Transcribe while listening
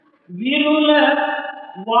విరుల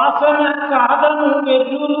వాసన కాదను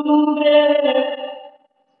వెర్రులుండే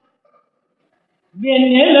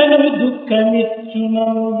వెన్నెలను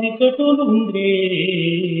దుఃఖమిచ్చునను వికటులుండే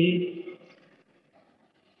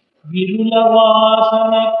విరుల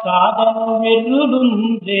వాసన కాదను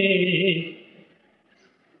వెర్రులుండే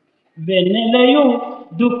వెన్నెలయు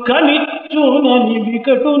దుఃఖమిచ్చునని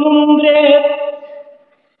వికటులుండే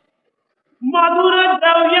మధుర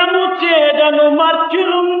ద్రవ్యము చేదను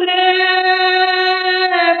మర్చులుంద్రే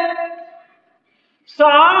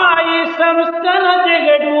సాయి సంస్థల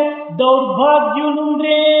జగడు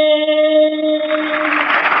దౌర్భాగ్యులుంద్రే.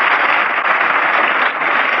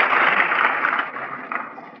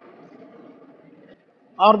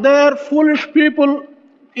 Are there foolish people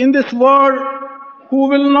in this world who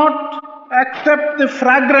will not accept the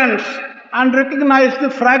fragrance and recognize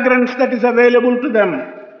the fragrance that is available to them?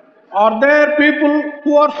 Are there people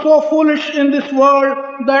who are so foolish in this world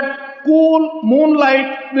that cool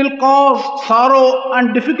moonlight will cause sorrow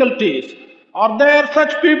and difficulties? Are there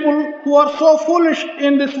such people who are so foolish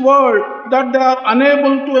in this world that they are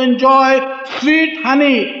unable to enjoy sweet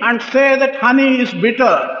honey and say that honey is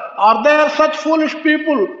bitter? Are there such foolish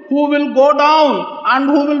people who will go down and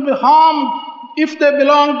who will be harmed if they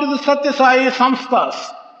belong to the Sathya Sai Samsthas?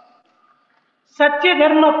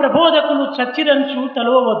 సత్యధర్మ ప్రబోధకులు చచ్చిరంచు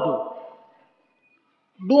తలవవద్దు.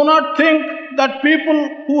 Do not think that people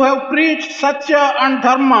who have preached Satya and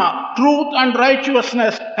Dharma, truth and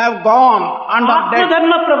righteousness have gone and are dead.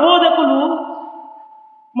 ఆత్మధర్మ ప్రబోధకులు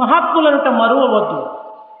మహాత్ములనుట మరువవద్దు.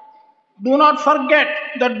 Do not forget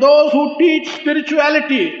that those who teach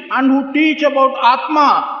spirituality and who teach about Atma,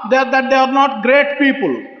 that they are not great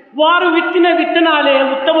people. వారు విత్తిన విత్తనాలే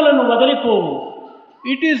ఉత్తములను వదిలిపోవు.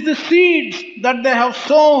 It is the seeds that they have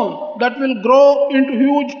sown that will grow into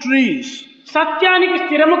huge trees. సత్యానికి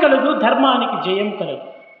స్థిరము కలదు, ధర్మానికి జయం కలదు.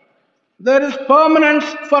 There is permanence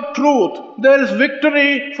for truth. There is victory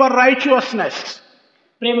for righteousness.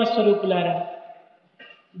 ప్రేమ స్వరూపులారా,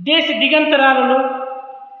 దేశ దిగంతరాలలో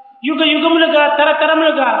యుగ యుగములుగా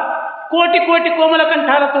తరతరములుగా కోటి కోటి కోమల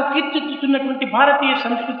కంఠాలతో కీర్తిస్తున్నటువంటి భారతీయ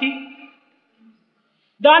సంస్కృతి,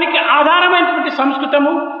 దానికి ఆధారమైనటువంటి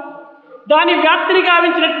సంస్కృతము, దాని వ్యాప్తిని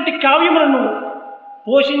గావించినటువంటి కావ్యములను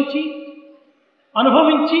పోషించి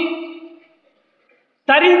అనుభవించి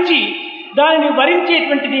తరించి దానిని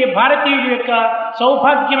వరించేటువంటిది భారతీయుల యొక్క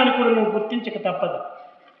సౌభాగ్యం అని కూడా నువ్వు గుర్తించక తప్పదు.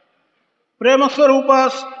 Prema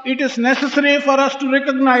Swarupas, it is necessary for us to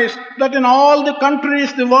recognize that in all the countries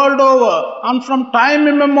the world over and from time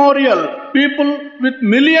immemorial, people with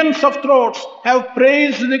millions of throats have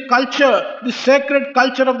praised the culture, the sacred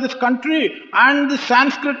culture of this country and the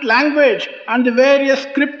Sanskrit language and the various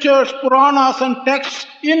scriptures, Puranas and texts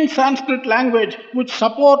in Sanskrit language which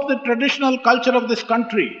support the traditional culture of this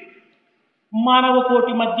country. మానవ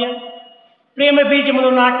కోటి మధ్య ప్రేమ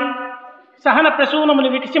బీజములు నాటి సహన ప్రసూనములు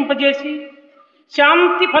వికసింపజేసి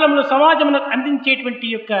శాంతి ఫలములు సమాజములకు అందించేటువంటి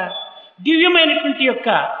యొక్క దివ్యమైనటువంటి యొక్క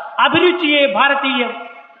అభిరుచియే భారతీయ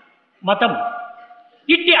మతం.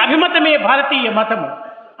 ఇట్టి అభిమతమే భారతీయ మతము.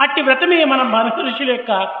 అట్టి వ్రతమే మన మనుషుల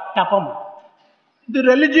యొక్క తపము. The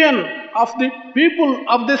religion of the people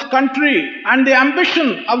of this country and the ambition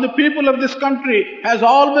of the people of this country has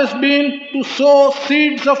always been to sow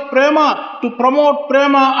seeds of prema, to promote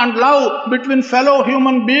prema and love between fellow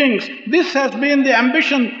human beings. This has been the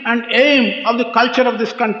ambition and aim of the culture of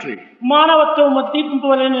this country. మానవత్వం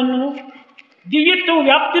ఉద్దీపింపవలెనను, దివ్యత్వం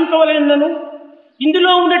వ్యాప్తింపవలెనను,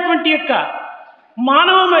 ఇందులో ఉన్నటువంటి యొక్క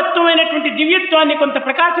మానవత్వమైనటువంటి దివ్యత్వాన్ని కొంత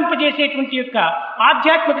ప్రకాశింపజేసేటువంటి యొక్క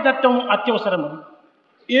ఆధ్యాత్మిక తత్వం అత్యవసరము.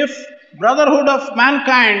 If brotherhood of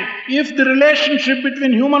mankind, if the relationship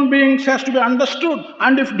between human beings has to be understood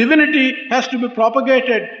and if divinity has to be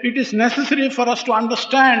propagated, it is necessary for us to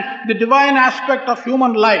understand the divine aspect of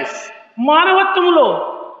human life. మానవత్వములో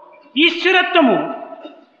ఈశ్వరత్వము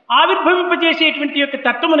ఆవిర్భవింపజేసేటువంటి యొక్క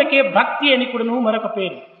తత్వమునకే భక్తి అని కూడాను మరొక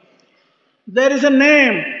పేరు. There is a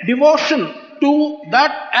name, devotion to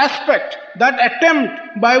that aspect, that attempt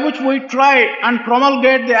by which we try and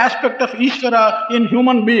promulgate the aspect of Ishvara in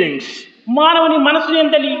human beings. మానవుని మనసు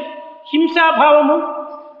యందలి హింసాభావము,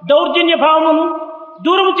 దౌర్జన్య భావమును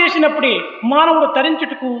దూరము చేసినప్పుడే మానవుడు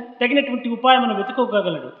తరించుటకు తగినటువంటి ఉపాయమును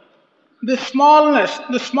వెతుకోగలడు. The smallness,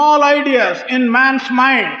 the small ideas in man's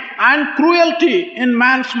mind and cruelty in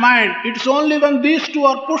man's mind, it's only when these two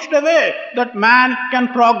are pushed away that man can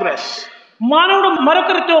progress. మానవుడు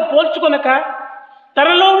మరొకరితో పోల్చుకొనక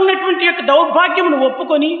తనలో ఉన్నటువంటి యొక్క దౌర్భాగ్యమును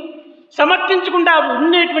ఒప్పుకొని సమర్థించకుండా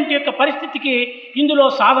ఉండేటువంటి యొక్క పరిస్థితికి ఇందులో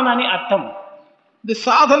సాధన అని అర్థం. The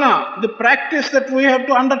sadhana, the practice that we have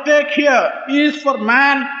to undertake here is for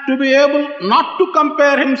man to be able not to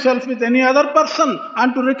compare himself with any other person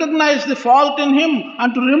and to recognize the fault in him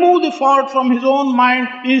and to remove the fault from his own mind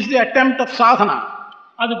is the attempt of sadhana.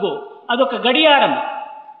 అదుగో అదొక గడియారం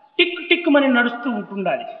tick tick మని నడుస్తూ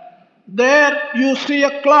ఉంటుండాలి. There you see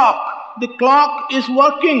a clock. The clock is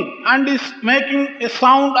working and is making a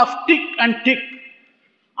sound of tick and tick.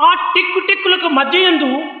 ఆ టిక్కు టిక్కులకు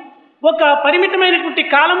మధ్యయందు ఒక పరిమితమైనటువంటి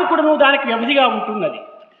కాలము కూడాను దానికి వ్యవధిగా ఉంటున్నది.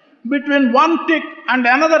 Between one tick and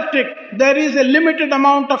another tick there is a limited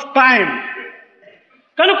amount of time.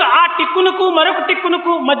 కనుక ఆ టిక్కునకు మరొక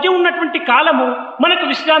టిక్కునకు మధ్య ఉన్నటువంటి కాలము మనకు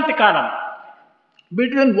విశ్రాంతి కాలం.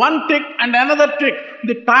 Between one tick and another tick,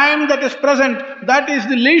 the time that is present, that is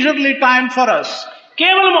the leisurely time for us.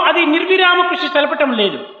 కేవలం అది నిర్విరామ కృషి సలపటం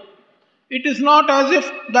లేదు. It is not as if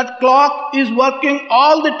that clock is working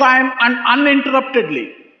all the time and uninterruptedly.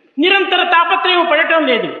 నిరంతర తాపత్రయం పడటం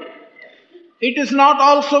లేదు. It is not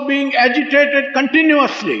also being agitated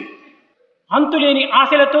continuously. అంతులేని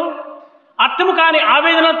ఆశలతో అర్థము కాని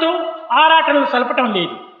ఆవేదనతో ఆరాటనలు సలపటం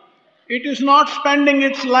లేదు. It is not spending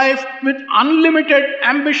its life with unlimited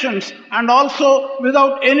ambitions and also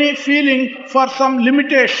without any feeling for some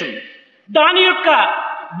limitation. దాని యొక్క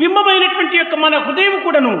బింబమైనటువంటి యొక్క మన హృదయం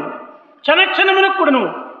కూడాను క్షణక్షణమునకు కూడాను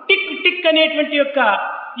టిక్ టిక్ అనేటువంటి యొక్క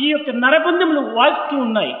ఈ యొక్క నరబంధములు వాడుతూ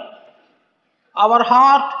ఉన్నాయి. Our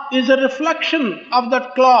heart is a reflection of that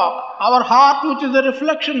clock. Our heart, which is a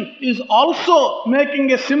reflection, is also making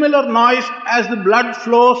a similar noise as the blood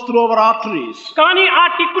flows through our arteries. కానీ ఆ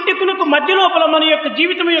టిక్కు టిక్కునకు మధ్య లోపల మన యొక్క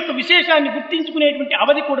జీవితం యొక్క విశేషాన్ని గుర్తించుకునేటువంటి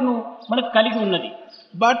అవధి కూడాను మనకు కలిగి ఉన్నది.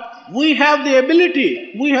 But we have the ability,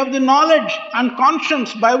 we have the knowledge and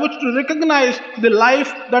conscience by which to recognize the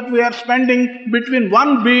life that we are spending between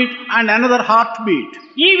one beat and another heartbeat.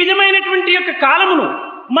 ఈ విధమైనటువంటి యొక్క కాలమును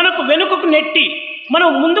మనకు వెనుకకు నెట్టి మనం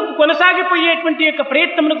ముందుకు కొనసాగిపోయేటువంటి యొక్క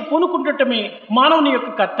ప్రయత్నమునకు పూనుకుంటమే మానవుని యొక్క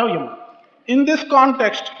కర్తవ్యం. In this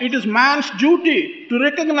context, it is man's duty to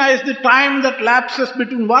recognize the time that lapses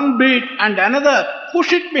between one beat and another,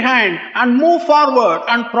 push it behind and move forward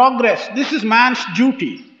and progress. This is man's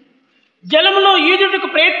duty. జలములో ఈదుటకు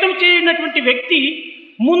ప్రయత్నం చేయనటువంటి వ్యక్తి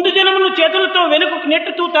ముందు జలమును చేతులతో వెనుకకు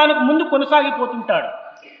నెట్టుతూ తాను ముందు కొనసాగిపోతుంటాడు.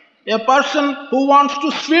 A person who wants to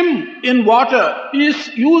swim in water is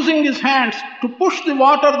using his hands to push the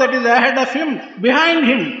water that is ahead of him, behind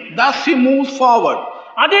him. Thus he moves forward.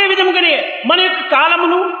 అదే విధముగానే మన యొక్క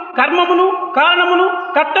కాలమును కర్మమును కారణమును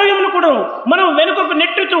కర్తవ్యమును కూడా మనం వెనుకకు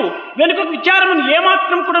నెట్టుతూ వెనుకకు విచారమును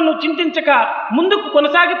ఏమాత్రం కూడా చింతించక ముందుకు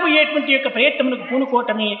కొనసాగిపోయేటువంటి యొక్క ప్రయత్నమునకు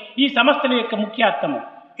పూనుకోవటమే ఈ సమస్తల యొక్క ముఖ్యార్థము.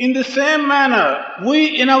 In the same manner, we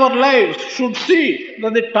in our lives should see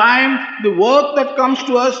that the time, the work that comes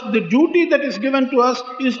to us, the duty that is given to us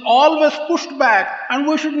is always pushed back, and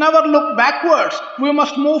we should never look backwards. We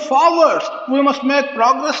must move forwards. We must make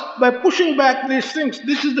progress by pushing back these things.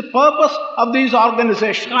 This is the purpose of these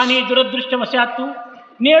organizations. కానీ దురదృష్టవశాత్తు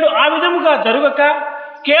నేడు ఆ విధముగా జరగక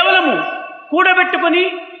కేవలము కూడబెట్టుకొని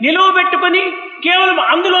నిలువబెట్టుకొని కేవలం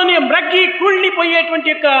అందులోనే మ్రగ్గి కుళ్ళిపోయేటువంటి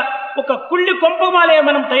యొక్క ఒక కుళ్ళి కొంపమాలే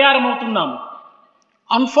మనం తయారమవుతున్నాము.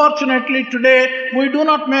 Unfortunately, today we do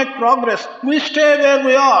not make progress. We stay where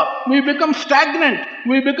we are. We become stagnant.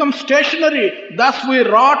 We become stationary. Thus we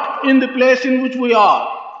rot in the place in which we are.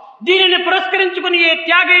 దీనిని పురస్కరించుకుని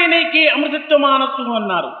త్యాగేనైకి అమృతత్వమానత్వం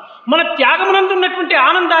అన్నారు. మన త్యాగమునందున్నటువంటి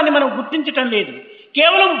ఆనందాన్ని మనం గుర్తించటం లేదు.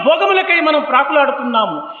 కేవలం భోగములకై మనం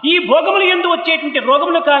ప్రాకులాడుతున్నాము. ఈ భోగముల యందు వచ్చేటువంటి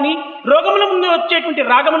రోగములు కానీ రోగముల ముందు వచ్చేటువంటి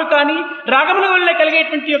రాగములు కానీ రాగముల వల్ల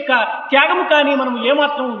కలిగేటువంటి యొక్క త్యాగము కానీ మనం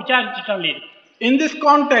ఏమాత్రం విచారించటం లేదు. In this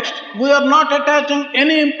context, we are not attaching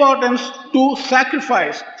any importance to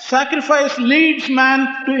sacrifice. Sacrifice leads man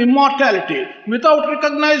to immortality. Without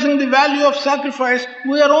recognizing the value of sacrifice,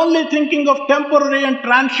 we are only thinking of temporary and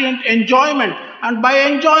transient enjoyment. And by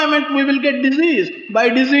enjoyment, we will get disease. By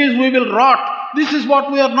disease, we will rot. This is what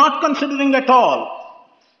we are not considering at all.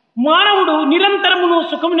 మానవుడు నిరంతరమును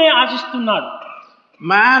సుఖమునే ఆశిస్తున్నాడు.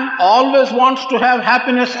 Man always wants to have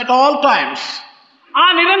happiness at all times. ఆ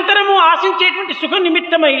నిరంతరము ఆశించేటువంటి సుఖ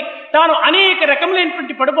నిమిత్తమై తాను అనేక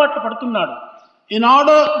రకములైనటువంటి పడుబాట్లు పడుతున్నాడు. In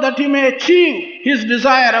order that he may achieve his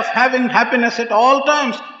desire of having happiness at all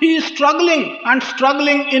times, he is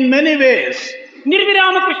struggling in many ways.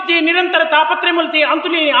 నిర్విరామ కృషి నిరంతర తాపత్రయములతో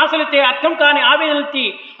అంతులేని ఆశలతో అర్థం కాని ఆవేదనలతో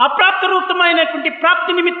అప్రాప్తరూపమైనటువంటి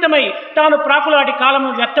ప్రాప్తి నిమిత్తమై తాను ప్రాకులాడి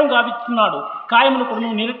కాలమును వ్యర్థం గావిస్తున్నాడు, కాయమును కూడా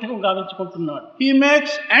నిరర్థకం గావించుకుంటున్నాడు. He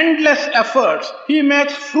makes endless efforts, he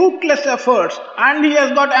makes fruitless efforts, and he has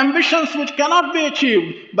got ambitions which cannot be achieved.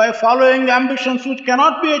 By following ambitions which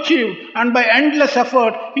cannot be achieved, and by endless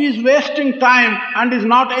effort, he is wasting time and is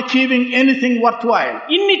not achieving anything worthwhile.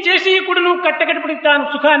 ఇన్ని చేసి కూడాను కట్టకడపడికి తాను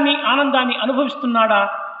సుఖాన్ని ఆనందాన్ని అనుభవిస్తున్నాడా?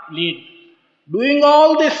 లేదు. Doing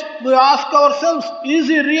all this, we ask ourselves, is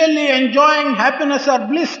he really enjoying happiness or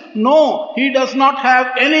bliss? No, he does not have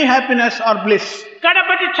any happiness or bliss.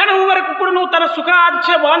 కడపటి క్షణం వరకు కూడాను తన సుఖాంఛ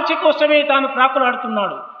వాంఛ కోసమే తాను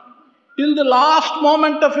ప్రాకులాడుతున్నాడు. Till the last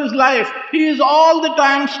moment of his life, he is all the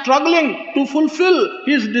time struggling to fulfill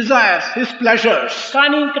his desires, his pleasures.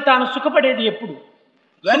 కానీ ఇంకా తాను సుఖపడేది ఎప్పుడు?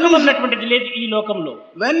 సుఖమన్నటువంటిది లేదు ఈ లోకంలో.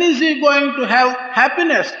 When is he going to have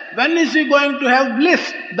happiness? When is he going to have bliss?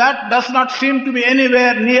 That does not seem to be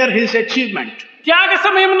anywhere near his achievement. త్యాగ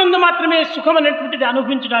సమయమునందు మాత్రమే సుఖం అనేటువంటిది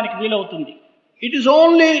అనుభవించడానికి వీలవుతుంది. It is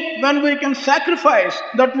only when we can sacrifice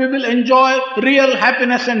that we will enjoy real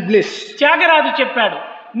happiness and bliss. Tyagaraju చెప్పాడు,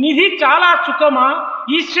 నిధి చాలా సుఖమా,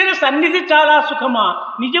 ఈశ్వర సన్నిధి చాలా సుఖమా,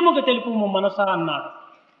 నిజముగా తెలుపుము మనసా అన్నాడు.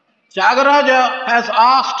 Tyagaraja has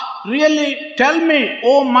asked, really tell me,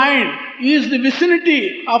 O mind, is the vicinity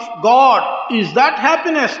of God, is that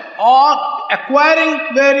happiness, or acquiring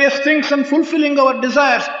various things and fulfilling our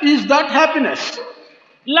desires, is that happiness?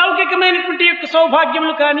 లౌకికమైనటువంటి యొక్క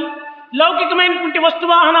సౌభాగ్యములు కానీ, లౌకికమైనటువంటి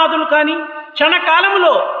వస్తువాహనాదులు కానీ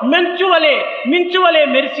క్షణకాలములో మించువలే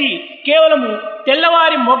మెరిసి కేవలము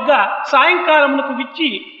తెల్లవారి మొగ్గ సాయంకాలమునకు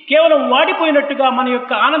విచ్చి కేవలం వాడిపోయినట్టుగా మన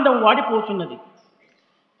యొక్క ఆనందం వాడిపోతున్నది.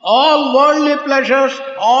 All worldly pleasures,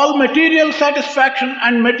 all material satisfaction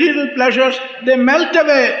and material pleasures, they melt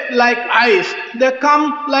away like ice. They come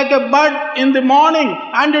like a bud in the morning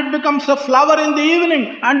and it becomes a flower in the evening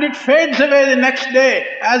and it fades away the next day.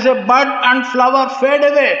 As a bud and flower fade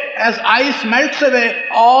away, as ice melts away,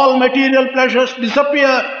 all material pleasures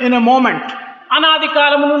disappear in a moment. అనాది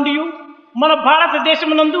కాలము నుండి మన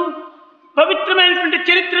భారతదేశమునందు పవిత్రమైనటువంటి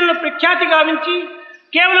చరిత్రలను ప్రఖ్యాతి గావించి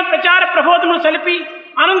కేవలం ప్రచార ప్రబోధములు సలిపి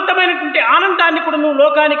అనంతమైనటువంటి ఆనందాన్ని కూడా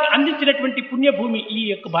లోకానికి అందించినటువంటి పుణ్యభూమి ఈ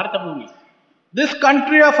యొక్క భారత భూమి. This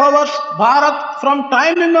country of ours, Bharat, from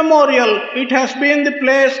time immemorial, it has been the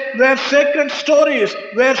place where sacred stories,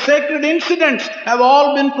 where sacred incidents have all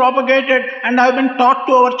been propagated and have been taught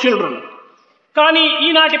to our children. కానీ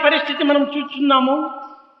ఈనాటి పరిస్థితి మనం చూస్తున్నాము.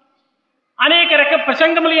 అనేక రకాల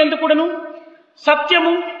ప్రసంగములు యందు కూడాను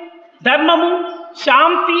సత్యము, ధర్మము,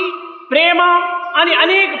 శాంతి, ప్రేమ అని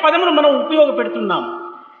అనేక పదములు మనం ఉపయోగపెడుతున్నాము.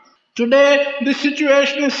 Today, the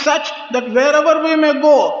situation is such that wherever we may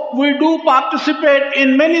go, we do participate in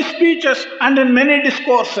many speeches and in many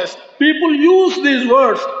discourses. People use these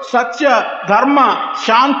words, Sathya, Dharma,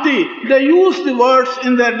 Shanti. They use the words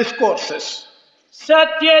in their discourses.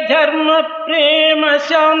 Sathya, Dharma, Prema,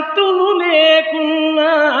 Shantulu lekunna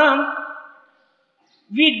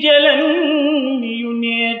Vijalanniyu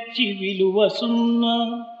nerchi viluvasunna.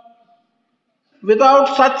 Without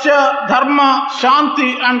Sathya, Dharma, Shanti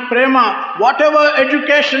and Prema, whatever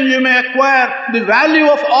education you may acquire, the value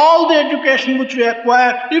of all the education which we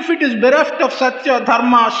acquire, if it is bereft of Sathya,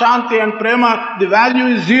 Dharma, Shanti and Prema, the value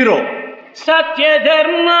is zero. Sathya,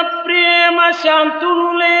 Dharma, Prema, Shantulu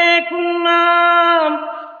lekunna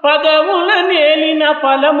Padavula nelina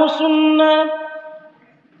palamu sunna.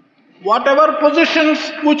 Whatever positions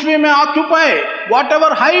which we may occupy, whatever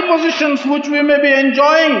high positions which we may be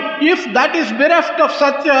enjoying, if that is bereft of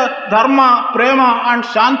Satya, Dharma, Prema and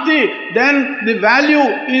Shanti, then the value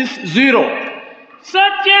is zero.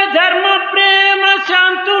 Satya, Dharma, Prema,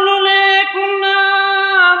 Shantulu lekunna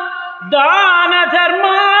Dana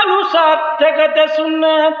dharmalu sattagata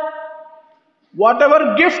sunna. Whatever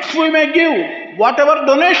gifts we may give, whatever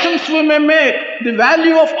donations we may make, the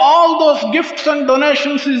value of all those gifts and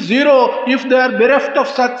donations is zero if they are bereft of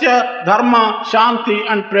Satya, Dharma, Shanti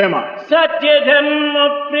and Prema. Satya, Dharma,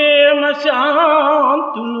 Prema,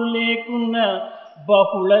 Shantulu lekunna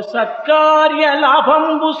Bahula satkarya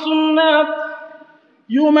labhambu sunna.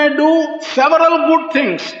 You may do several good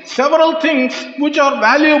things, several things which are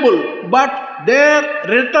valuable, but their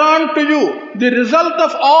return to you, the result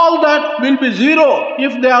of all that will be zero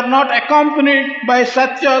if they are not accompanied by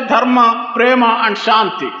Satya, Dharma, Prema and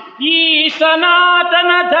Shanti. Ee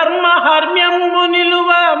sanatana dharma harmyamu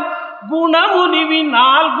niluva gunamunivi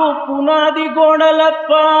nalgu punadi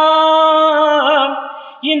godalappa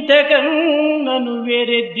ఇంతకన్నను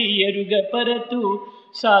వేరెద్ది ఎరుగ పరతు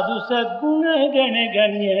సాధు సద్గుణ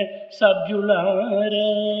గణగణ్య సభ్యులారా.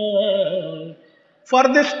 For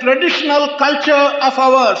this traditional culture of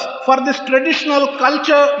ours, for this traditional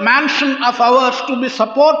culture mansion of ours to be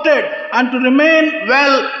supported and to remain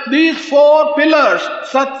well, these 4 pillars,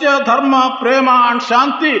 Sathya, Dharma, Prema and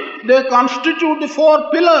Shanti, they constitute the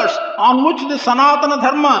 4 pillars on which the Sanatana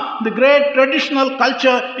Dharma, the great traditional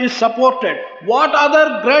culture, is supported. What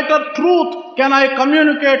other greater truth can I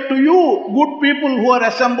communicate to you, good people who are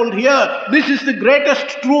assembled here? This is the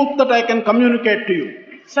greatest truth that I can communicate to you.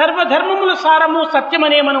 సర్వధర్మముల సారము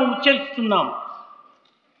సత్యమనే మనం ఉచ్చరిస్తున్నాం.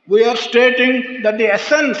 We are stating that the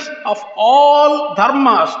essence of all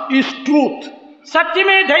dharmas is truth.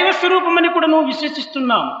 సత్యమే దైవ స్వరూపమని కూడా నువ్వు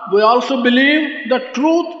విశ్వసిస్తున్నాం. We also believe that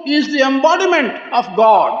truth is the embodiment of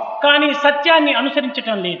God. కానీ సత్యాన్ని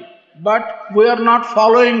అనుసరించటం లేదు. But we are not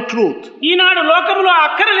following truth. ఈనాడు లోకములో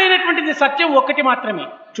అక్కరలేనటువంటిది సత్యం ఒక్కటి మాత్రమే.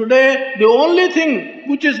 Today the only thing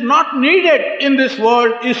which is not needed in this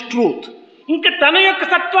world is truth. ఇంకా తన యొక్క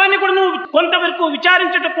సత్వాన్ని కూడా నువ్వు కొంతవరకు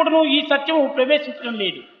విచారించటం కూడా నువ్వు ఈ సత్యము ప్రవేశించడం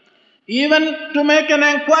లేదు. Even to make an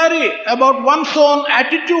inquiry about one's own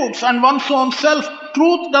attitudes and one's own self,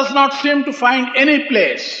 truth does not seem to find any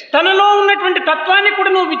place. తనలో ఉన్నటువంటి తత్వాన్ని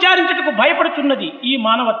కూడా నువ్వు విచారించటకు భయపడుతున్నది ఈ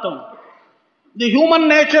మానవత్వం. The human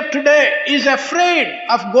nature today is afraid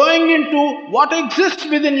of going into what exists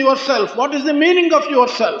within yourself. What is the meaning of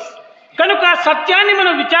yourself? కనుక సత్యాన్ని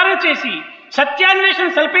మనం విచారణ చేసి సత్యాన్వేషణ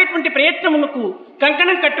సల్పేటువంటి ప్రయత్నములకు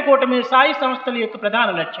కంకణం కట్టుకోవటమే సాయి సంస్థల యొక్క ప్రధాన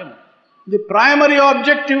లక్ష్యం. The primary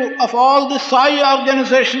objective of all the Sai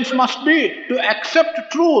organizations must be to accept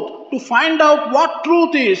truth, to find out what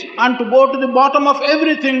truth is and to go to the bottom of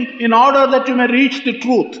everything in order that you may reach the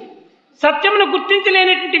truth. సత్యమును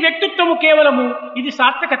గుర్తించలేనటువంటి వ్యక్తిత్వము కేవలము ఇది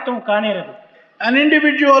సార్థకత్వం కానేరదు. An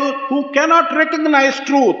individual who cannot recognize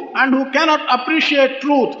truth and who cannot appreciate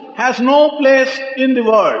truth has no place in the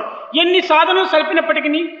world. ఎన్ని సాధనలు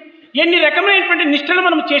సల్పినప్పటికీ, ఎన్ని రకమైనటువంటి నిష్ఠలు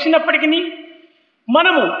మనం చేసినప్పటికీ,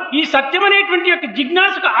 మనము ఈ సత్యం అనేటువంటి యొక్క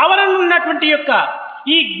జిజ్ఞాసకు ఆవరణ ఉన్నటువంటి యొక్క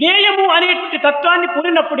ఈ జ్ఞేయము అనేటువంటి తత్వాన్ని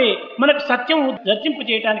పొందినప్పుడే మనకు సత్యం దర్శింపు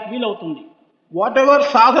చేయడానికి వీలవుతుంది. Whatever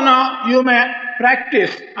sadhana you may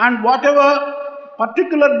practice and whatever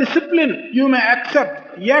particular discipline you may accept,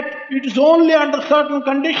 yet it is only under certain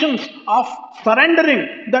conditions of surrendering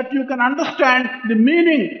that you can understand the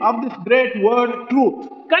meaning of this great word truth.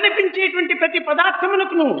 కనిపించేటువంటి ప్రతి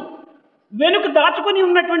పదార్థమునకును వెనుక దాచుకొని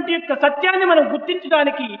ఉన్నటువంటి యొక్క సత్యాన్ని మనం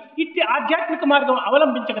గుర్తించడానికి ఇట్టి ఆధ్యాత్మిక మార్గం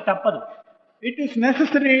అవలంబించక తప్పదు. It is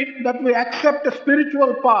necessary that we accept a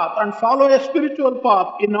spiritual path and follow a spiritual path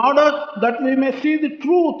in order that we may see the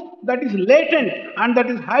truth that is latent and that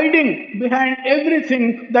is hiding behind everything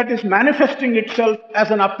that is manifesting itself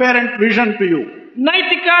as an apparent vision to you.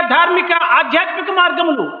 నైతిక, ధార్మిక, ఆధ్యాత్మిక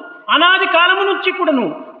మార్గములు అనాది కాలము నుంచి కూడాను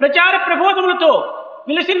ప్రచార ప్రబోధములతో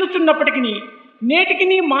విలసిల్లుతున్నప్పటికీ నేటికి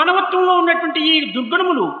మానవత్వంలో ఉన్నటువంటి ఈ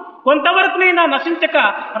దుర్గుణములు కొంతవరకునైనా నశించక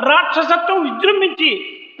రాక్షసత్వం విజృంభించి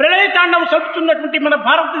ప్రళయతాండవం సలుపుతున్నటువంటి మన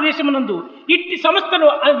భారతదేశమునందు ఇట్టి సంస్థలు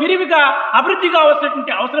విరివిగా అభివృద్ధి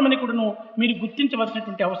కావాల్సినటువంటి అవసరమని కూడాను మీరు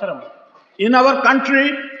గుర్తించవలసినటువంటి అవసరం. In our country,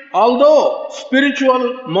 although spiritual,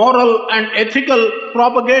 moral and ethical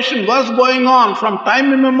propagation was going on from time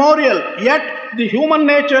immemorial, yet the human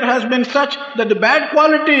nature has been such that the bad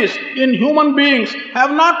qualities in human beings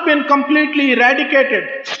have not been completely eradicated.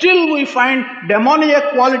 Still we find demoniac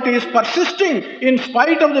qualities persisting in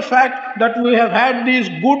spite of the fact that we have had these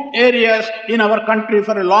good areas in our country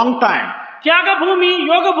for a long time. Thyagabhoomi,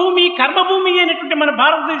 యోగభూమి, కర్మభూమి అయినటువంటి మన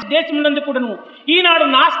భారతదేశం కూడాను ఈనాడు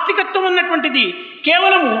నాస్తికత్వం అన్నటువంటిది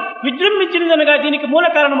కేవలము విజృంభించినదనగా దీనికి మూల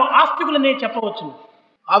కారణము ఆస్తికులనే చెప్పవచ్చును.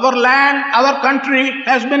 Our land, our country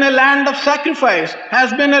has been a land of sacrifice, has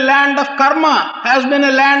been a land of karma, has been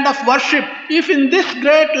a land of worship. If in this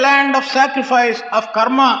great land of sacrifice, of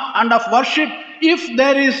karma and of worship, if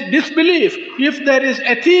there is disbelief, if there is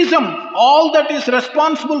atheism, all that is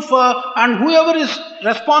responsible for, and whoever is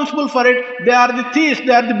responsible for it, they are the thieves,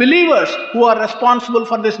 they are the believers who are responsible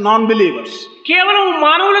for this non-believers. కేవలం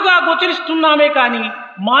మానవులుగా గోచరిస్తున్నామే కానీ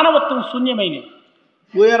మానవత్వం శూన్యమైనది.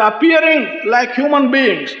 We are appearing like human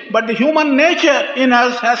beings, but the human nature in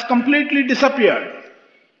us has completely disappeared.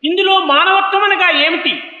 ఇందులో మానవత్వం అనగా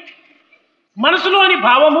ఏమిటి? మనసులోని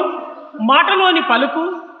భావము, మాటలోని పలుకు,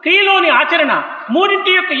 క్రియలోని ఆచరణ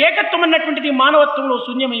మూడింటి యొక్క ఏకత్వం అన్నటువంటిది మానవత్వంలో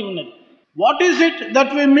శూన్యమై ఉన్నది. What is it that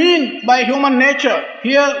we mean by human nature?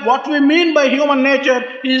 Here, what we mean by human nature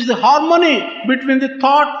is the harmony between the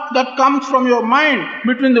thought that comes from your mind,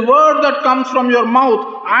 between the word that comes from your mouth,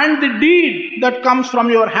 and the deed that comes from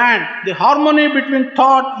your hand. The harmony between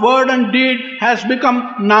thought, word and deed has become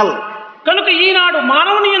null. కనుక ఈనాడు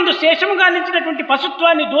మానవుని యందు శేషముగా నిలిచినటువంటి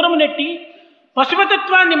పశుత్వాన్ని దూరము నెట్టి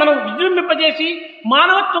పశుపతత్వాన్ని మనం విజృంభింపజేసి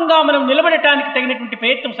మానవత్వంగా మనం నిలబడటానికి తగినటువంటి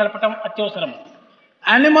ప్రయత్నం సలపటం అత్యవసరం.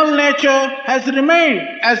 Animal nature has remained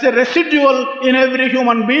as a residual in every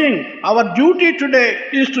human being. Our duty today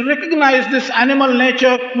is to recognize this animal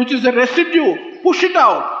nature, which is a residue, push it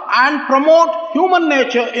out and promote human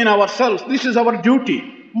nature in ourselves. This is our duty.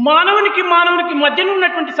 మానవునికి మధ్యన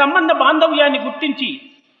ఉన్నటువంటి సంబంధ బాంధవ్యాన్ని గుర్తించి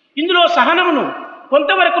ఇందులో సహనమును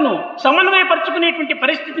కొంతవరకును సమన్వయపరచుకునేటువంటి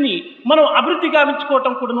పరిస్థితిని మనం అభివృద్ధి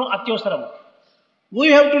గావించుకోవటం కూడాను అత్యవసరం. We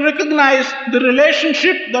have to recognize the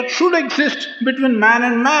relationship that should exist between man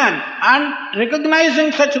and man, and recognizing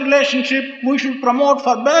such relationship, we should promote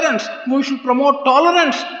forbearance, we should promote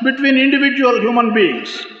tolerance between individual human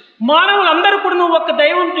beings. మానవులందరూ కూడాను ఒక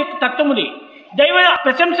దైవం యొక్క తత్వములే, దైవ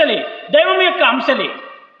ప్రశంసలే, దైవం యొక్క అంశలే.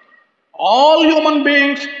 All human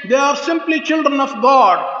beings, they are simply children of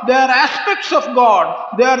God. They are aspects of God.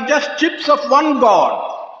 They are just chips of one God.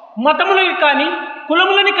 మతములకు కానీ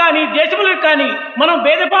కులములని కానీ దేశములకు కానీ మనం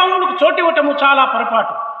భేదభావములకు చోటు ఇవ్వటము చాలా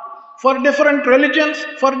పొరపాటు. For different religions,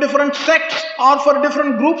 for different sects, or for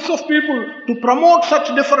different groups of people to promote such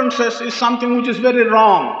differences is something which is very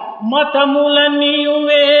wrong. మతములన్నీ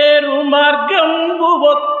వేరు మార్గంబు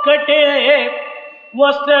ఒక్కటే,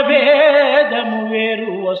 వస్త్రభేదము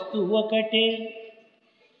వేరు వస్తు ఒకటే,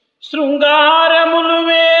 శృంగారములు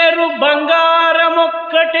వేరు బంగారం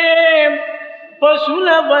ఒక్కటే, పశుల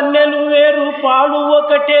వన్నెలు వేరు పాలు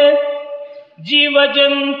ఒకటే,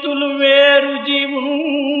 జీవజంతులు వేరు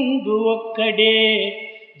జీవుండు ఒక్కడే,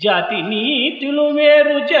 జాతి నీతులు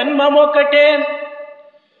వేరు జన్మమొకటే,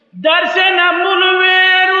 దర్శనములు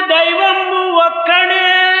వేరు దైవము ఒక్కడే,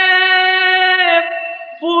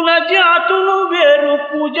 పూల జాతులు వేరు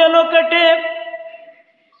పూజలొకటే,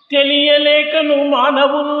 తెలియలేకను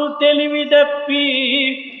మానవులు తెలివి తప్పి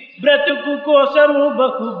బ్రతుకు కోసము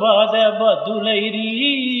బహు బాధ బదులైరి,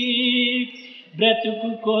 బ్రతుకు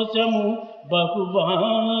కోసము బహు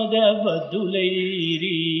బాధ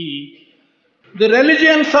బదులైరి. The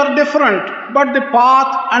religions are different, but the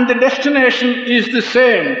path and the destination is the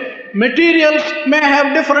same. Materials may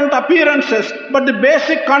have different appearances, but the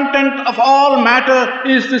basic content of all matter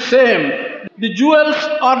is the same. The jewels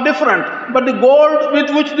are different, but the gold with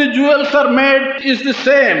which the jewels are made is the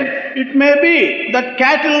same. It may be that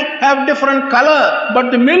cattle have different color, but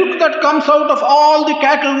the milk that comes out of all the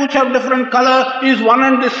cattle which have different color is one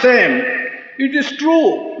and the same. It is true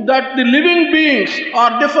that the living beings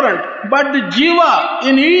are different, but the jiva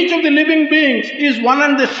in each of the living beings is one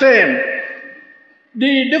and the same.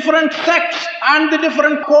 The different sects and the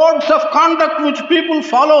different codes of conduct which people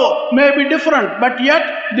follow may be different, but yet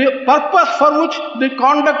the purpose for which the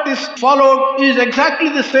conduct is followed is exactly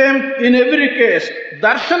the same in every case.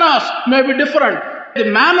 Darshanas may be different. The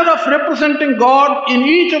manner of representing God in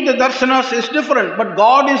each of the darshanas is different, but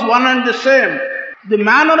God is one and the same. The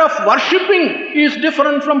manner of worshipping is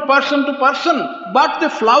different from person to person, but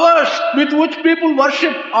the flowers with which people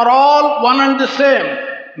worship are all one and the same.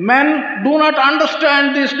 Men do not understand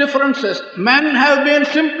these differences. Men have been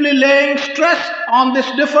simply laying stress on this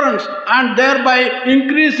difference and thereby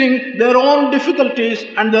increasing their own difficulties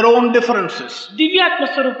and their own differences. దివ్యాత్మ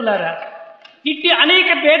స్వరూపులారా, ఇట్టి అనేక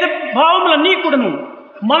భేద భావములన్నీ కూడాను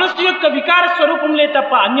మనస్సు యొక్క వికార స్వరూపములే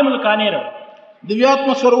తప్ప అన్యములు కానేరవు.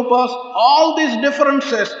 Divyatma Swarupas, all these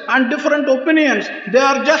differences and different opinions, they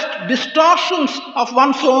are just distortions of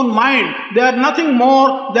one's own mind. They are nothing more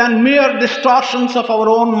than mere distortions of our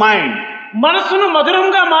own mind. మనస్సును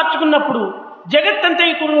మధురంగా మార్చుకున్నప్పుడు జగత్తంతా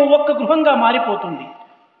కూడా ఒక్క గృహంగా మారిపోతుంది.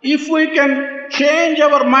 If we can change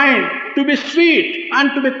our mind to be sweet and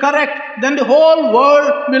to be correct, then the whole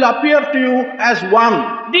world will appear to you as one.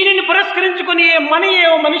 దీనిని పురస్కరించుకొని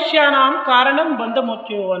మనయేవ మనుష్యానాం కారణం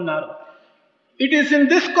బంధమోచ్యో అన్నారు. It is in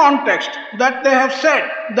this context that they have said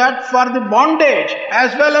that for the bondage as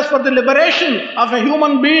well as for the liberation of a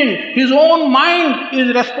human being, his own mind is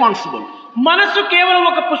responsible. మనస్సు కేవలం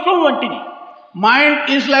ఒక పుష్పం వంటిది. Mind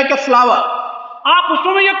is like a flower. ఆ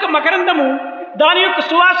పుష్పం యొక్క మకరందము, దాని యొక్క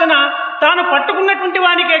సువాసన తాను పట్టుకున్నటువంటి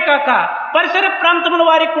వానికే కాక పరిసర ప్రాంతముల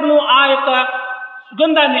వారికి కూడా ఆ యొక్క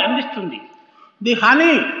సుగంధాన్ని అందిస్తుంది. The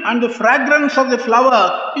honey and the fragrance of the flower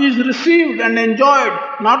is received and enjoyed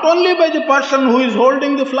not only by the person who is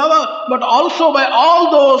holding the flower, but also by all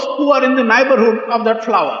those who are in the neighborhood of that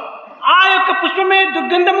flower. ఆ యొక్క పుష్పమే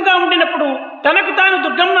దుర్గంధముగా ఉండినప్పుడు తనకు తాను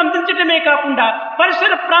దుర్గంధం అందించటమే కాకుండా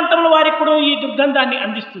పరిసర ప్రాంతముల వారికి కూడా ఈ దుర్గంధాన్ని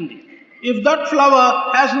అందిస్తుంది. If that flower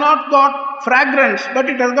has not got fragrance, but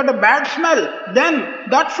it has got a bad smell, then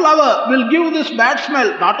that flower will give this bad smell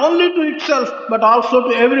not only to itself, but also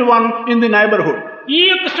to everyone in the neighborhood. ఈ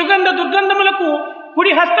యొక్క సుగంధ దుర్గంధములకు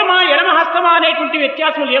కుడి హస్తమా ఎడమ హస్తమా అనేటువంటి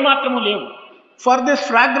వ్యత్యాసములు ఏమాత్రము లేవు. For this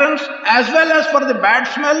fragrance as well as for the bad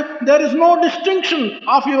smell, there is no distinction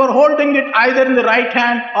of you are holding it either in the right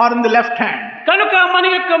hand or in the left hand. కనుక మన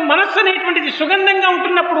యొక్క మనస్సు అనేటువంటిది సుగంధంగా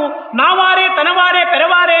ఉంటున్నప్పుడు నా వారే తన వారే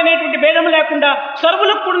పెరవారే అనేటువంటి భేదం లేకుండా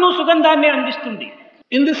సర్వులకు కూడా సుగంధాన్ని అందిస్తుంది.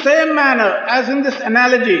 In the same manner as in this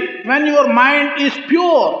analogy, when your mind is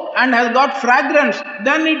pure and has got fragrance,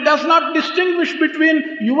 then it does not distinguish between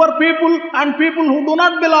your people and people who do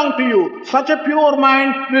not belong to you. Such a pure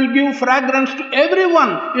mind will give fragrance to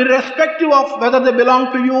everyone, irrespective of whether they belong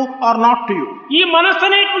to you or not to you. ఈ మనస్సు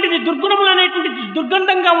అనేటువంటిది దుర్గుణములు అనేటువంటిది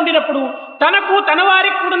దుర్గంధంగా ఉండినప్పుడు తనకు తన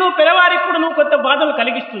వారికి కూడాను పెరవారికి కూడాను కొంత బాధలు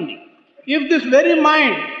కలిగిస్తుంది. If this very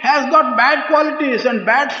mind has got bad qualities and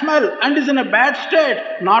bad smell and is in a bad state,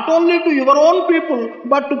 not only to your own people,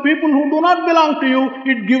 but to people who do not belong to you,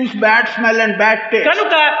 it gives bad smell and bad taste.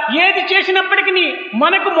 కనుక ఏది చేసినప్పటికీ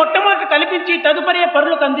మనకు మొట్టమొదటి కల్పించి తదుపరి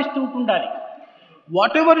పరులకు అందిస్తూ ఉండాలి.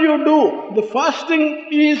 Whatever you do, the first thing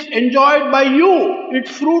is enjoyed by you.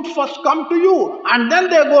 Its fruits first come to you and then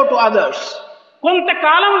they go to others.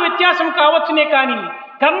 కొంతకాలం వ్యత్యాసం కావచ్చునే కానీ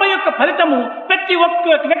కర్మ యొక్క ఫలితము ప్రతి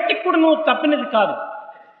ఒక్క వ్యక్తికి కూడా తప్పినది కాదు.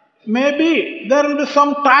 Maybe there will be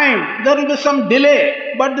some time, there will be some delay,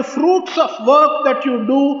 but the fruits of work that you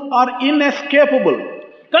do are inescapable.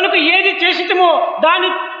 కనుక ఏది చేసిటమో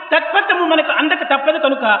దాని తత్పరము మనకు అందక తప్పదు.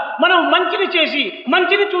 కనుక మనం మంచిని చేసి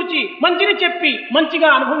మంచిని చూచి మంచిని చెప్పి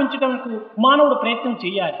మంచిగా అనుభవించడానికి మానవుడు ప్రయత్నం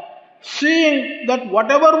చేయాలి. Seeing that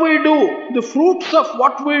whatever we do, the fruits of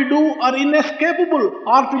what we do are inescapable,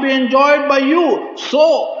 are to be enjoyed by you. So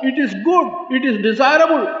it is good, it is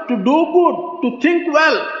desirable to do good, to think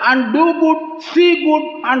well and do good, see good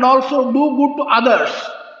and also do good to others.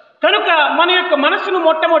 కనుక మన యొక్క మనస్సును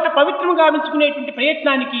మొట్టమొదట పవిత్రంగా గావించుకునేటువంటి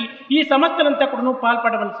ప్రయత్నానికి ఈ సమస్తలంతా కూడా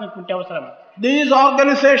పాల్పడవలసినటువంటి అవసరం. These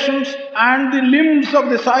organizations and the limbs of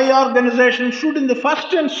the Sai organization should in the first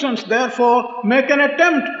instance therefore make an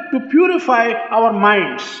attempt to purify our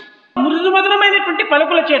minds. మృదుమధురమైనటువంటి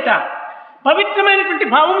పలుకుల చేత పవిత్రమైనటువంటి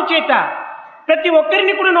భావము చేత ప్రతి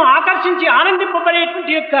ఒక్కరిని కూడా ఆకర్షించి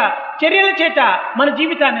ఆనందింపబడేటువంటి యొక్క చర్యల చేత మన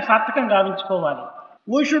జీవితాన్ని సార్థకంగా గావించుకోవాలి.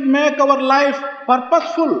 We should make our life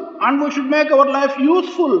purposeful and we should make our life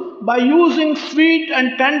useful by using sweet and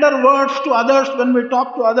tender words to others when we talk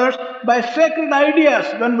to others, by sacred ideas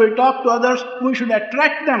when we talk to others. We should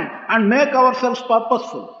attract them and make ourselves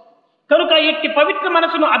purposeful. కనుక ఇట్టి పవిత్ర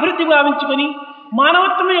మనసును అభివృద్ధి గావించుకొని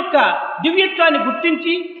మానవత్వం యొక్క దివ్యత్వాన్ని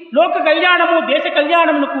గుర్తించి లోక కళ్యాణము దేశ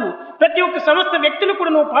కళ్యాణమునకు ప్రతి ఒక్క సమస్త వ్యక్తులు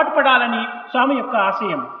కూడా పాటుపడాలని స్వామి యొక్క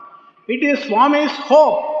ఆశయం. It is Swami's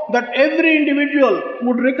hope that every individual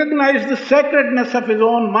would recognize the sacredness of his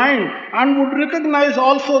own mind and would recognize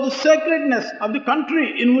also the sacredness of the country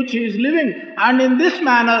in which he is living, and in this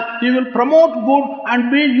manner he will promote good and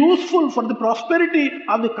be useful for the prosperity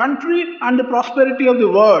of the country and the prosperity of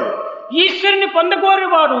the world. ఈశ్వరుని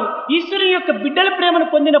పొందగోరేవాడు ఈశ్వరుని యొక్క బిడ్డల ప్రేమను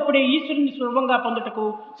పొందినప్పుడే ఈశ్వరుని సులభంగా పొందుటకు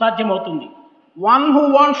సాధ్యమవుతుంది. One who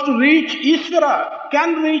wants to reach Ishvara can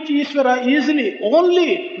reach Ishvara easily only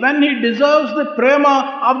when he deserves the prema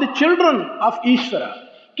of the children of Ishvara.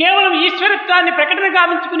 కేవలం ఈశ్వరత్వాన్ని ప్రకటన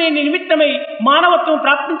గావించుకునే నిమిత్తమై మానవత్వం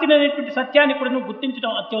ప్రాప్తించినటువంటి సత్యాన్ని కూడా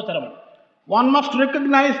గుర్తించడం అత్యవసరం. One must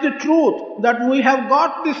recognize the truth that we have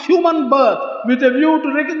got this human birth with a view to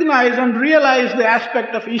recognize and realize the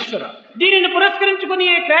aspect of Ishvara. దీనిని పురస్కరించుకుని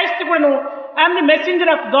క్రైస్తవుడు I am the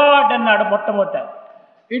messenger of God అన్నాడు మొట్టమొదట.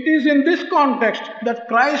 It is in this context that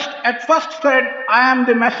Christ at first said, I am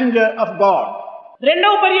the messenger of God.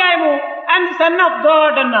 రెండవ పర్యాయము I am the son of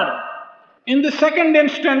God అన్నాడు. In the second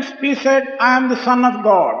instance he said, I am the son of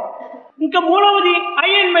God. ఇంకా మూడవది I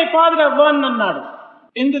and my father are one అన్నాడు.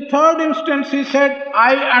 In the third instance he said,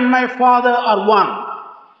 I and my father are one.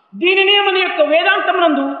 దీనినే మన యొక్క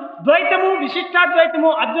వేదాంతమునందు ద్వైతము విశిష్టాద్వైతము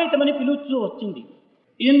అద్వైతమని పిలుస్తూ వచ్చింది.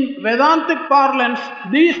 In Vedantic parlance,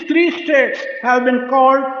 these three states have been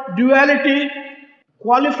called duality,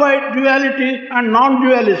 qualified duality and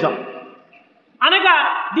non-dualism. అనగా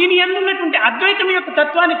దీని యందున్నటువంటి అద్వైతం యొక్క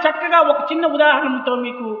తత్వాన్ని చక్కగా ఒక చిన్న ఉదాహరణతో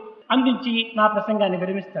మీకు అందించి నా ప్రసంగాన్ని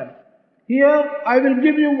విరమిస్తాను. Here I will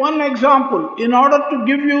give you one example in order to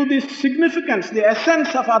give you the significance, the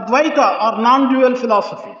essence of Advaita or non-dual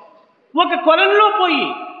philosophy. ఒక కొలంలో పోయి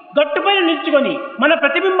గట్టుపైన నిల్చుకొని మన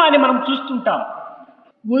ప్రతిబింబాన్ని మనం చూస్తుంటాం.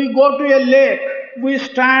 We go to a lake, we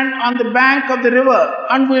stand on the bank of the river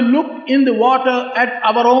and we look in the water at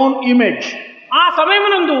our own image. ఆ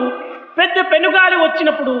సమయమునందు పెద్ద పెనుగాలి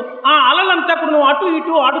వచ్చినప్పుడు ఆ అలలంతా కూడా అటు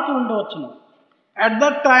ఇటు ఆడుతూ ఉండవచ్చును. At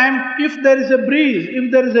that time, if there is a breeze, if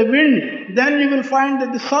there is a wind, then you will find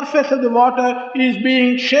that the surface of the water is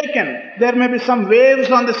being shaken. There may be some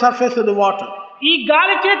waves on the surface of the water. ఈ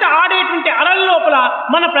గాలి చేత ఆడేటువంటి అలల లోపల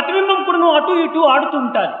మన ప్రతిబింబం కూడా అటు ఇటు ఆడుతూ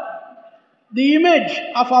ఉంటారు. The image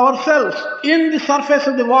of ourselves in the surface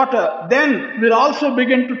of the water then will also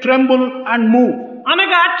begin to tremble and move.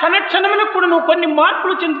 అనగా క్షణమునకు కూడాను కొన్ని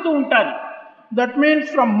మార్పులు చెందుతూ ఉంటాయి. That means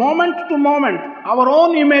from moment to moment, our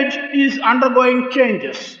own image is undergoing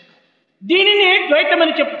changes. దీనినే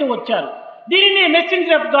ద్వైతమని చెప్తూ వచ్చారు. దీనినే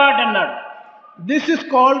మెసెంజర్ ఆఫ్ గాడ్ అన్నాడు. This is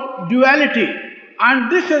called duality, and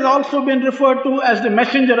this has also been referred to as the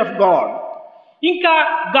messenger of God. ఇంకా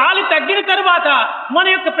గాలి తగ్గిన తర్వాత మన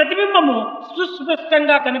యొక్క ప్రతిబింబము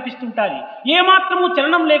సుస్పష్టంగా కనిపిస్తుంటాది, ఏమాత్రము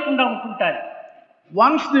చలనం లేకుండా ఉంటుంటాది.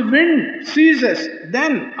 Once the wind ceases,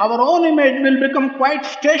 then our own image will become quite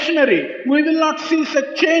stationary. We will not see such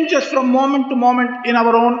changes from moment to moment in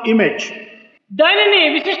our own image. దానిని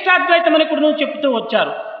విశిష్టాద్వైతం అని కూడా చెప్తూ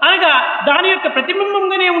వచ్చారు. అనగా దాని యొక్క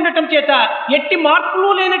ప్రతిబింబంగానే ఉండటం చేత ఎట్టి మార్పులు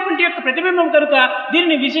లేనటువంటి యొక్క ప్రతిబింబం కనుక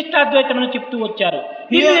దీనిని విశిష్టాద్వైతం అని చెప్తూ వచ్చారు.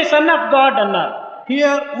 దీనిని సన్ ఆఫ్ గాడ్ అన్నారు.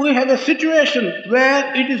 Here we have a situation where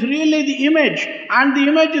it is really the image, and the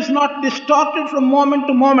image is not distorted from moment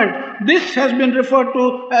to moment. This has been referred to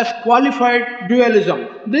as qualified dualism.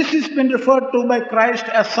 This has been referred to by Christ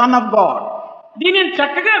as Son of God. దీనిని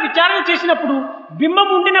చక్కగా విచారణ చేసినప్పుడు బింబం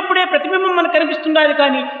ఉండినప్పుడే ప్రతిబింబం మనకు కనిపిస్తున్నది,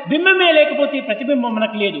 కానీ బింబమే లేకపోతే ప్రతిబింబం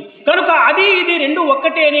మనకు లేదు. కనుక అది ఇది రెండు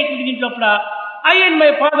ఒక్కటే అనేటువంటి దీంట్లోపల I and my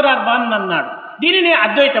father are one అన్నాడు. దీనిని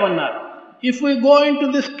అద్వైతం అన్నారు. If we go into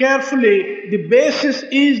this carefully, the basis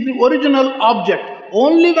is the original object.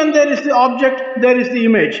 Only when there is the object, there is the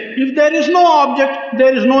image. If there is no object,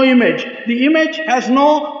 there is no image. The image has no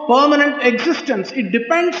permanent existence. It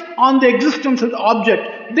depends on the existence of the object.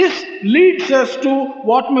 This leads us to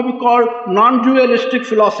what may be called non-dualistic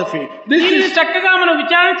philosophy. దీనిని చక్కగా మనం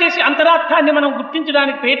విచారణ చేసి అంతరార్థాన్ని మనం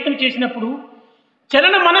గుర్తించడానికి ప్రయత్నం చేసినప్పుడు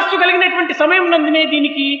చలన మనస్సు కలిగినటువంటి సమయం నందునే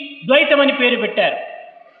దీనికి ద్వైతం అని పేరు పెట్టారు.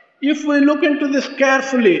 If we look into this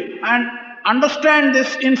carefully and understand this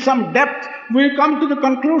in some depth, we come to the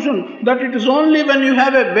conclusion that it is only when you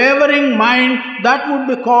have a wavering mind that would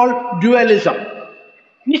be called dualism.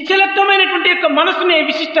 నిశ్చలత్వమైనటువంటి యొక్క మనసునే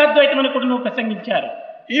విశిష్టాద్వైతం అని కూడా ప్రసంగించారు.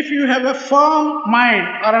 If you have a firm mind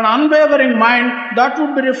or an unwavering mind, that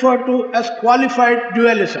would be referred to as qualified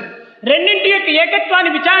dualism. రెండింటి యొక్క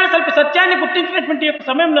ఏకత్వాన్ని విచారణ సల్పి సత్యాన్ని గుర్తించినటువంటి యొక్క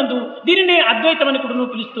సమయం నందు దీనిని అద్వైతం అని కూడా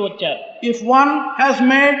పిలుస్తూ వచ్చారు. If one has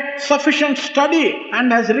made sufficient study and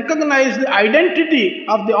has recognized the identity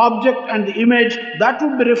of the object and the image, that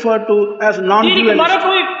would be referred to as non-dualism.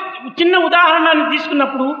 మరొక చిన్న ఉదాహరణని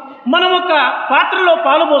తీసుకున్నప్పుడు మనం ఒక పాత్రలో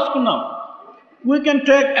పాలు పోసుకున్నాం. We can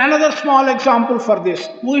take another small example for this.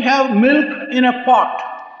 We have milk in a pot.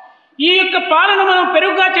 ఈ యొక్క పాలను మనం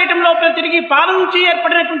పెరుగుగా చేయటం లోపల తిరిగి పాల నుంచి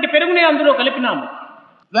ఏర్పడినటువంటి పెరుగుని అందులో కలిపినాము.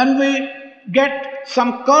 When we get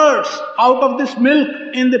some curds out of this milk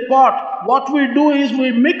in the pot, what we do is we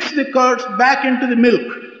mix the curds back into the milk.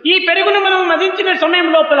 ఈ పెరుగును మనం మదించిన సమయం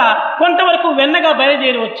లోపల కొంతవరకు వెన్నగా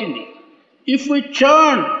బయలుదేరి వచ్చింది. If we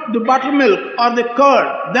churn the buttermilk or the curd,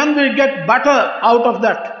 then we get butter out of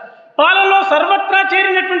that. పాలలో సర్వత్రా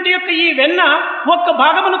చేరినటువంటి యొక్క ఈ వెన్న ఒక్క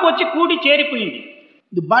భాగమునకు వచ్చి కూడి చేరిపోయింది.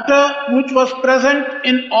 The butter which was present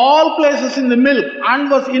in all places in the milk and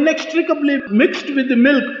was inextricably mixed with the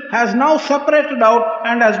milk has now separated out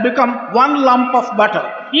and has become one lump of butter.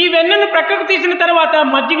 ఈ వెన్నను ప్రక్కకు తీసిన తర్వాత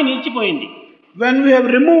మజ్జిగ నిలిచిపోయింది. When we have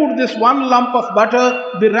removed this one lump of butter,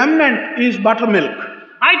 the remnant is buttermilk.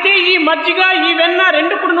 అయితే ఈ మజ్జిగ ఈ వెన్న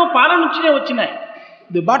రెండు కూడా పాల నుంచినే వచ్చినాయి.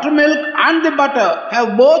 The buttermilk and the butter have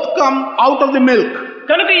both come out of the milk.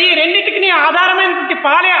 కనుక ఈ రెండింటికి ఆధారమైనటువంటి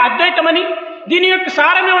పాలే అద్వైతమని, దీని యొక్క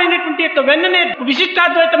సారమైనటువంటి యొక్క వెన్ననే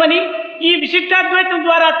విశిష్టాద్వైతమని, ఈ విశిష్టాద్వైతం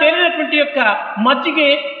ద్వారా తేలినటువంటి యొక్క మజ్జిగే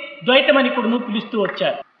ద్వైతమని కూడా పిలుస్తూ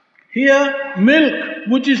వచ్చారు. Here, milk,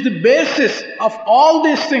 which is the basis of all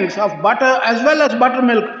these things, of butter as well as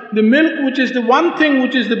buttermilk, the milk which is the one thing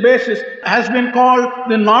which is the basis, has been called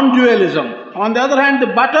the non-dualism. On the other hand,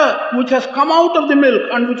 the butter which has come out of the milk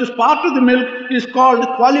and which is part of the milk is called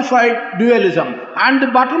the qualified dualism. And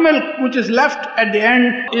the buttermilk which is left at the end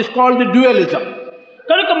is called the dualism.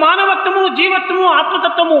 కనుక మానవత్వము, జీవత్వము,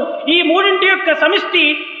 ఆత్మతత్వము ఈ మూడింటి యొక్క సమిష్టి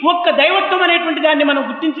ఒక్క దైవత్వం అనేటువంటి దాన్ని మనం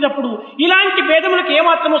గుర్తించినప్పుడు ఇలాంటి భేదములకు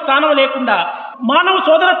ఏమాత్రము స్థానం లేకుండా మానవ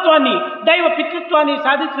సోదరత్వాన్ని, దైవ పితృత్వాన్ని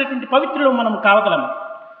సాధించినటువంటి పవిత్రులు మనం కావగలము.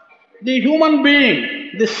 The human being,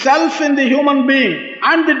 the self in the human being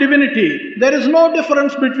and the divinity, there is no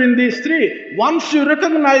difference between these three. Once you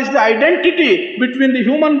recognize the identity between the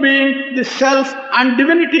human being, the self and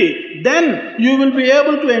divinity, then you will be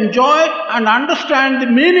able to enjoy and understand the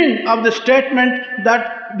meaning of the statement that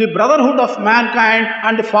the brotherhood of mankind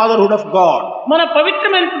and the fatherhood of God. మన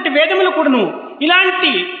పవిత్రమైనటువంటి వేదములు కూడాను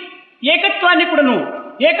ఇలాంటి ఏకత్వాన్ని కూడాను,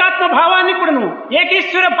 ఏకాత్మ భావాన్ని కూడాను,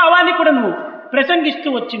 ఏకేశ్వర భావాన్ని కూడాను ప్రసంగిస్తూ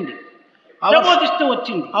వచ్చింది. ప్రబోధిస్తూ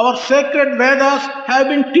వచ్చింది. Our sacred Vedas have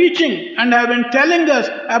been teaching and have been telling us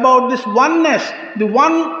about this oneness, the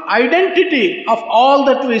one identity of all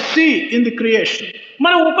that we see in the creation.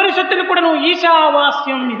 మన ఉపనిషత్తులు కూడాను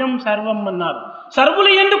ఈశావాస్యం ఇదం సర్వం అన్నారు. సర్వుల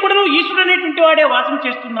యందు కూడాను ఈశ్వరుడు అనేటువంటి వాడే వాసం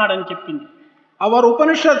చేస్తున్నాడని చెప్పింది. Our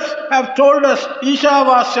Upanishads have told us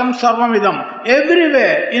Ishavasyam Sarvamidam.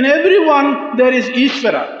 Everywhere, in everyone, there is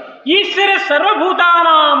Ishvara. ఈశ్వర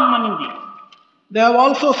సర్వభూతానాం అనింది. They have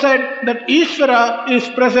also said that Ishvara is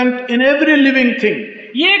present in every living thing.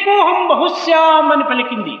 ఏకోహం బహుశ్యాం అని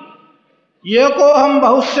పలికింది. Yekoham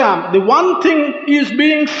Bahusyam. The one thing is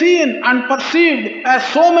being seen and perceived as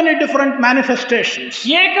so many different manifestations.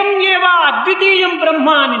 ఏకం ఏవ అద్వితీయం బ్రహ్మ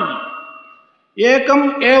అనింది. Ekam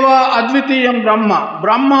eva advitiyam Brahma.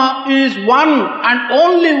 Brahma is one and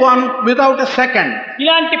only one without a second.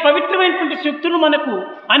 ఇలాంటి పవిత్రమైనటువంటి శక్తులు మనకు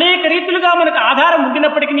అనేక రీతులుగా మనకు ఆధారం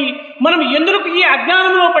ఉండినప్పటికీ మనం ఎందుకు ఈ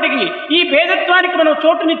అజ్ఞానంలో పడిగి ఈ భేదత్వానికి మనం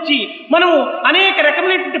చోటునిచ్చి మనము అనేక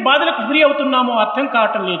రకమైనటువంటి బాధలకు గురి అవుతున్నామో అర్థం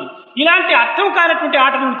కావటం లేదు. ఇలాంటి అర్థం కానటువంటి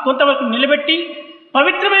ఆటలను కొంతవరకు నిలబెట్టి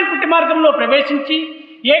పవిత్రమైనటువంటి మార్గంలో ప్రవేశించి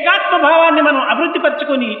ఏకాత్మ భావాన్ని మనం అభివృద్ధి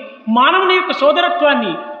పరచుకొని మానవుని యొక్క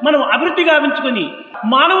సోదరత్వాన్ని మనం అభివృద్ధి గావించుకొని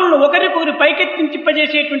మానవులను ఒకరికొకరు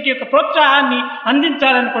పైకెత్తించిప్పజేసేటువంటి యొక్క ప్రోత్సాహాన్ని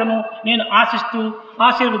అందించాలని కూడా నేను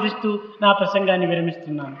ఆశీర్వదిస్తూ నా ప్రసంగాన్ని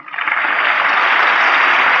విరమిస్తున్నాను.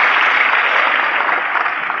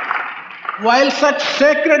 While such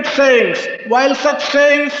sacred sayings, while such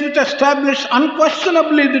sayings which establish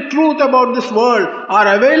unquestionably the truth about this world are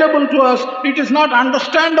available to us, it is not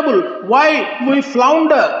understandable why we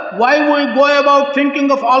flounder, why we go about thinking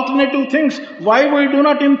of alternative things, why we do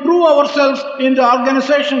not improve ourselves in the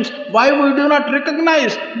organizations, why we do not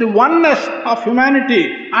recognize the oneness of humanity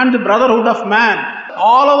and the brotherhood of man.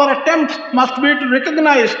 All our attempts must be to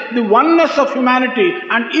recognize the oneness of humanity,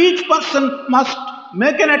 and each person must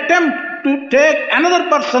make an attempt to take another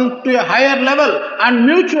person to a higher level and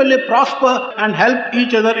mutually prosper and help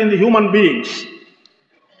each other in the human beings.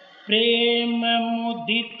 प्रेम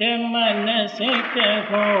मुदित मन से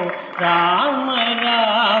कहो राम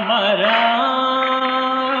राम राम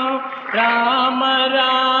राम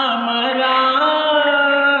राम राम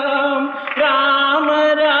राम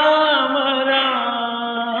राम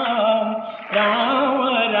राम राम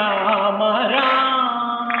राम राम.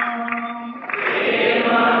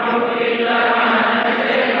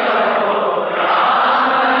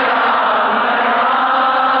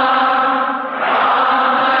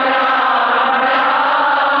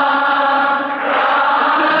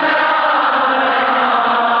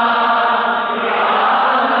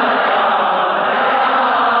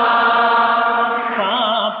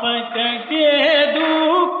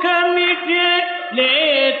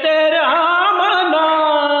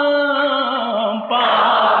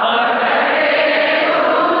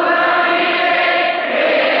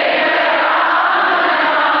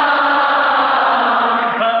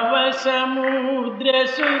 समुद्र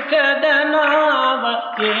सुखदनाव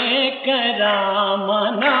एक राम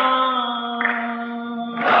नाम.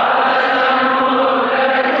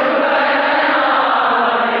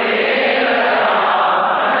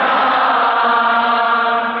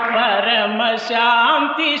 परम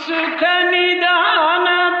शांति सुख निदान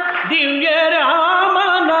दिव्य राम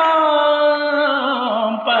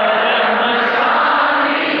नाम. परम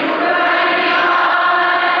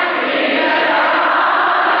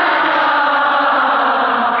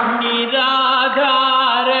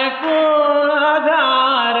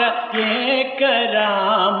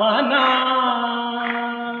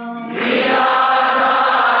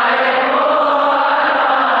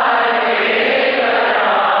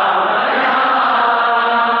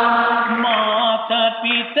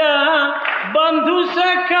बंधु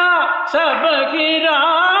सखा सब की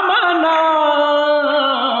राम नाम.